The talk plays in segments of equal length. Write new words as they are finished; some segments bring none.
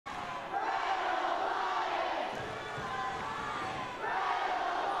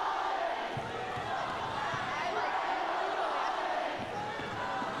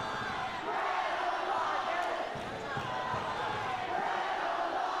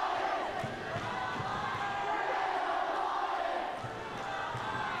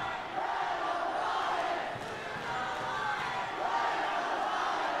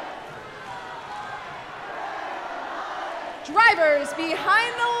Drivers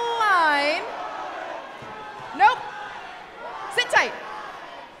behind the line. Nope. Sit tight.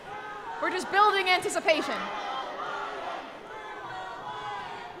 We're just building anticipation.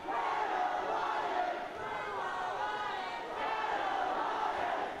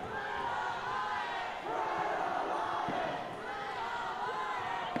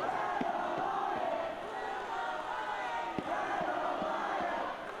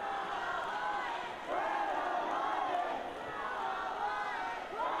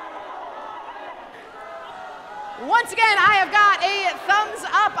 Once again, I have got a thumbs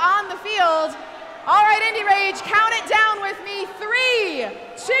up on the field. All right, Indy Rage, count it down with me. 3,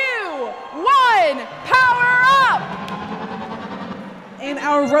 2, 1, power up! And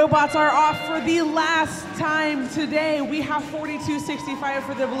our robots are off for the last time today. We have 4265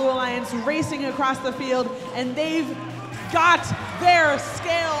 for the Blue Alliance racing across the field, and they've got their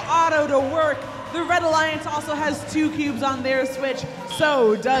scale auto to work. The Red Alliance also has 2 cubes on their switch,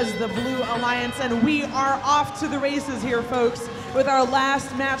 so does the Blue Alliance, and we are off to the races here, folks, with our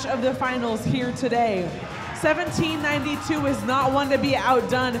last match of the finals here today. 1792 is not one to be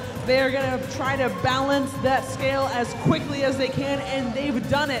outdone. They're gonna try to balance that scale as quickly as they can, and they've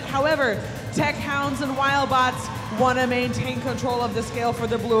done it. However, Tech Hounds and Wildbots wanna maintain control of the scale for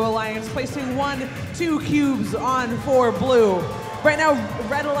the Blue Alliance, placing 1, 2 cubes on for Blue. Right now,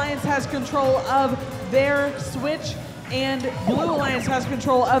 Red Alliance has control of their switch, and Blue Alliance has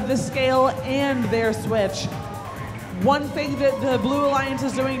control of the scale and their switch. One thing that the Blue Alliance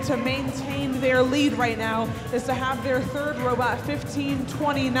is doing to maintain their lead right now is to have their third robot,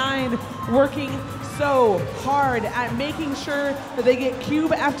 1529, working so hard at making sure that they get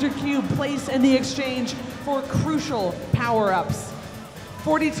cube after cube placed in the exchange for crucial power-ups.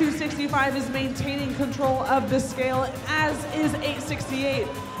 4265 is maintaining control of the scale, as is 868.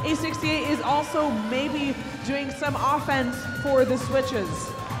 868 is also maybe doing some offense for the switches.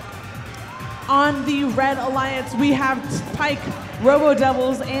 On the Red Alliance, we have Pike, Robo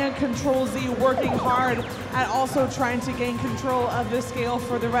Devils, and Control Z working hard at also trying to gain control of the scale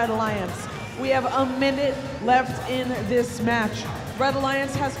for the Red Alliance. We have a minute left in this match. Red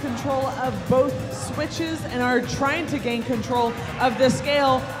Alliance has control of both switches and are trying to gain control of the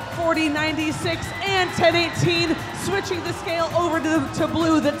scale. 4096 and 1018 switching the scale over to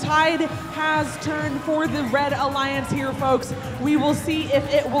Blue. The tide has turned for the Red Alliance here, folks. We will see if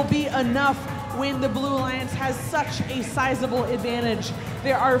it will be enough when the Blue Alliance has such a sizable advantage.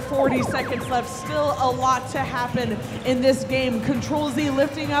 There are 40 seconds left, still a lot to happen in this game. Control Z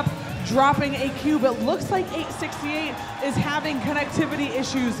lifting up, dropping a cube. It looks like 868 is having connectivity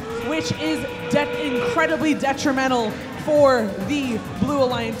issues, which is incredibly detrimental for the Blue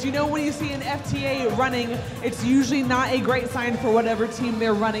Alliance. You know, when you see an FTA running, it's usually not a great sign for whatever team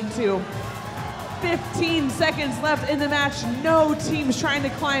they're running to. 15 seconds left in the match. No teams trying to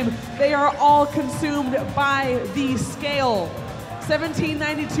climb. They are all consumed by the scale.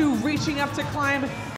 1792 reaching up to climb.